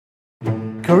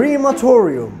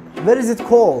Crematorium. What is it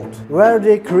called? Where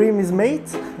the cream is made?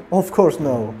 Of course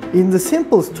no. In the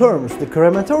simplest terms, the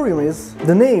crematorium is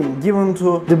the name given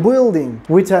to the building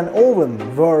with an oven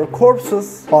where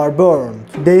corpses are burned.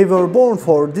 They were born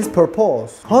for this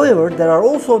purpose. However, there are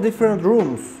also different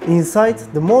rooms inside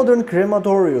the modern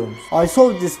crematoriums. I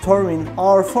saw this term in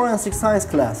our forensic science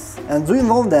class. And do you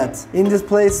know that in this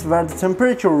place where the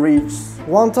temperature reaches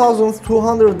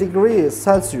 1200 degrees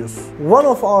Celsius, one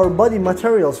of our body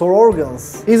materials or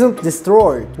organs isn't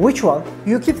destroyed? Which one?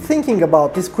 You keep thinking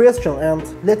about this question, and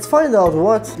let's find out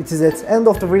what it is at the end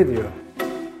of the video.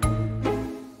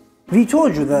 We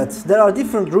told you that there are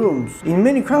different rooms. In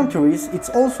many countries, it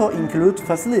also includes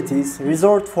facilities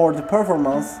reserved for the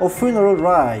performance of funeral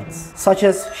rites, such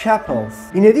as chapels.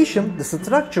 In addition, the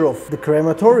structure of the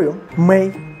crematorium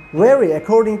may vary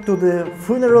according to the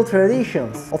funeral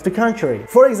traditions of the country.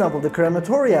 For example, the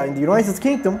crematoria in the United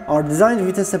Kingdom are designed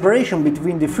with a separation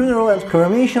between the funeral and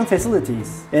cremation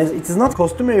facilities, as it is not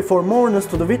customary for mourners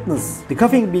to witness the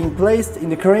coffin being placed in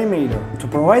the cremator. To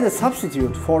provide a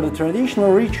substitute for the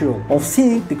traditional ritual of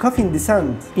seeing the coffin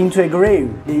descend into a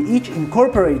grave, they each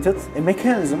incorporated a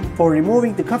mechanism for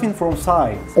removing the coffin from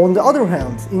sight. On the other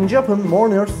hand, in Japan,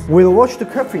 mourners will watch the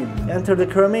coffin enter the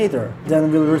cremator,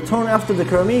 then will return after the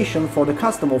cremation for the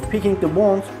custom of picking the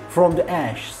bones from the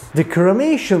ashes. The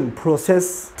cremation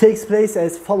process takes place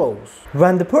as follows.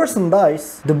 When the person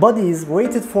dies, the body is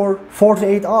waited for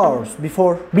 48 hours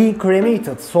before being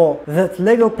cremated so that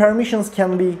legal permissions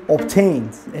can be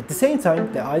obtained. At the same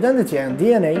time, the identity and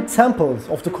DNA samples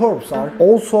of the corpse are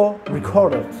also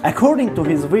recorded. According to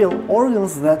his will,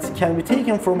 organs that can be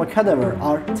taken from a cadaver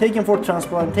are taken for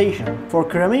transplantation. For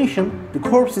cremation, the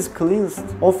corpse is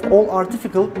cleansed of all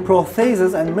artificial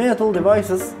prostheses and metal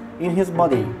devices in his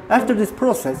body. After this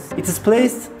process, it is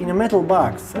placed in a metal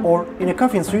box or in a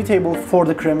coffin suitable for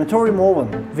the crematorium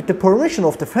oven, with the permission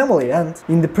of the family and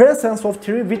in the presence of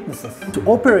 3 witnesses. To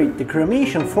operate the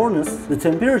cremation furnace, the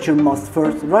temperature must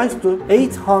first rise to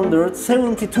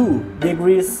 872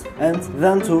 degrees and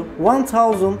then to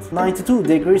 1092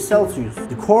 degrees Celsius.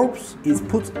 The corpse is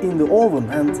put in the oven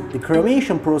and the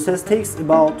cremation process takes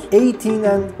about 18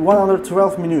 and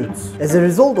 112 minutes. As a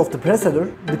result of the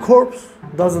procedure, the corpse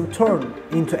doesn't turn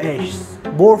into ashes.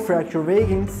 Bone fracture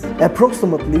weighings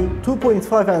approximately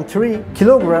 2.5 and 3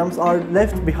 kilograms are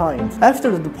left behind.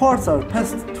 After the parts are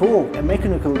passed through a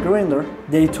mechanical grinder,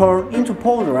 they turn into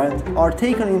powder and are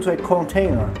taken into a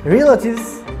container.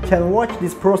 Relatives can watch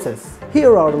this process.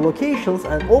 Here are the locations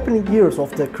and opening years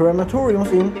of the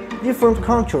crematoriums in different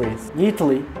countries: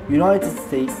 Italy, United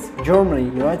States, Germany,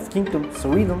 United Kingdom,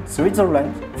 Sweden,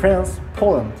 Switzerland, France,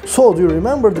 Poland. So, do you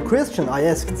remember the question I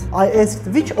asked? I asked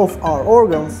which of our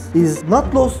organs is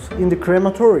not lost in the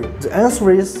crematorium. The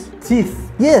answer is teeth.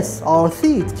 Yes, our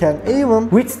teeth can even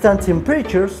withstand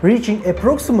temperatures reaching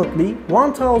approximately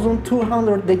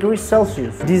 1200 degrees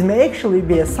Celsius. This may actually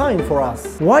be a sign for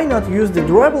us. Why not use the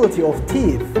durability of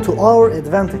teeth to our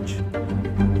advantage?